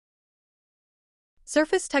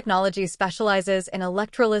Surface Technology specializes in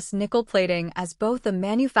Electroless nickel plating as both a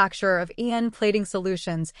manufacturer of EN plating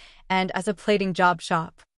solutions and as a plating job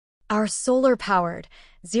shop. Our solar-powered,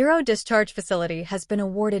 zero-discharge facility has been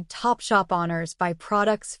awarded top shop honors by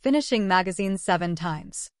Products Finishing Magazine 7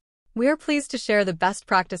 times. We are pleased to share the best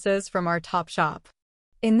practices from our top shop.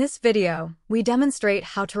 In this video, we demonstrate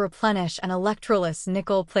how to replenish an Electroless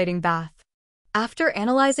nickel plating bath. After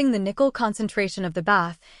analyzing the nickel concentration of the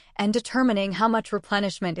bath and determining how much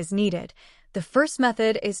replenishment is needed, the first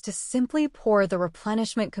method is to simply pour the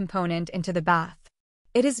replenishment component into the bath.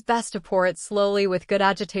 It is best to pour it slowly with good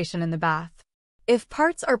agitation in the bath. If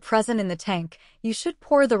parts are present in the tank, you should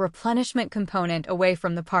pour the replenishment component away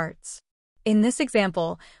from the parts. In this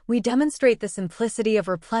example, we demonstrate the simplicity of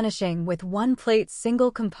replenishing with one-plate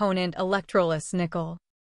single-component Electroless nickel.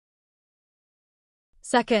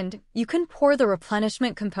 Second, you can pour the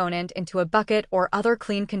replenishment component into a bucket or other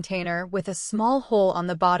clean container with a small hole on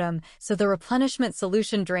the bottom so the replenishment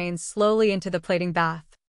solution drains slowly into the plating bath.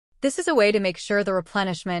 This is a way to make sure the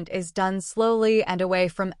replenishment is done slowly and away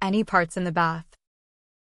from any parts in the bath.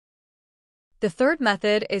 The third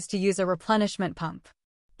method is to use a replenishment pump.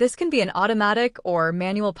 This can be an automatic or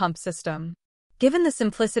manual pump system. Given the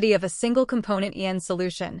simplicity of a single-component EN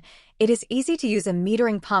solution, it is easy to use a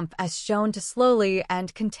metering pump as shown to slowly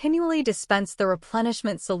and continually dispense the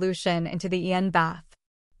replenishment solution into the EN bath.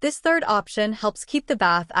 This third option helps keep the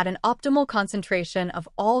bath at an optimal concentration of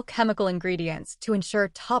all chemical ingredients to ensure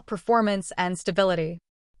top performance and stability.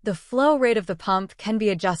 The flow rate of the pump can be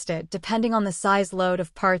adjusted depending on the size load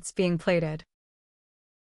of parts being plated.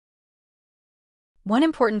 One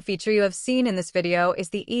important feature you have seen in this video is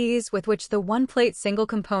the ease with which the one-plate single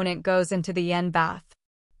component goes into the EN bath.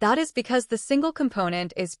 That is because the single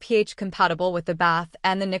component is pH compatible with the bath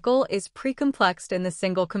and the nickel is pre-complexed in the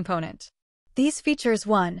single component. These features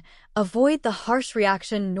 1. Avoid the harsh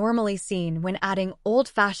reaction normally seen when adding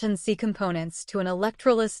old-fashioned C components to an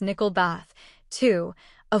Electroless nickel bath. 2.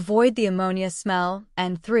 Avoid the ammonia smell.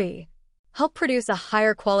 And 3. Help produce a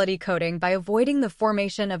higher quality coating by avoiding the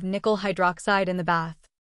formation of nickel hydroxide in the bath.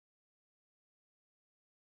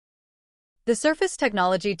 The Surface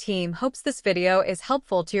Technology team hopes this video is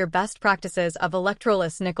helpful to your best practices of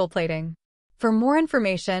Electroless nickel plating. For more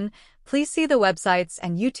information, please see the websites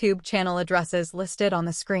and YouTube channel addresses listed on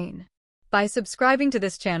the screen. By subscribing to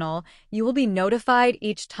this channel, you will be notified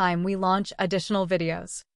each time we launch additional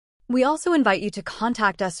videos. We also invite you to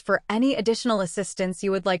contact us for any additional assistance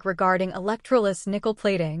you would like regarding Electroless nickel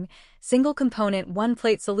plating, single-component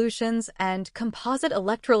one-plate solutions, and composite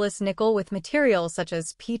Electroless nickel with materials such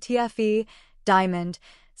as PTFE, diamond,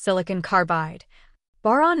 silicon carbide,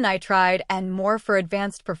 boron nitride, and more for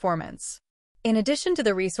advanced performance. In addition to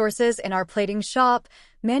the resources in our plating shop,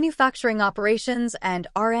 manufacturing operations, and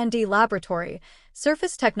R&D laboratory,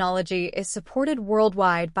 Surface Technology is supported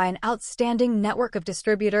worldwide by an outstanding network of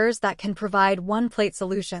distributors that can provide one-plate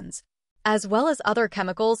solutions, as well as other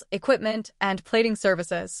chemicals, equipment, and plating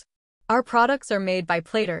services. Our products are made by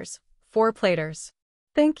platers, for platers.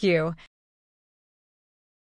 Thank you.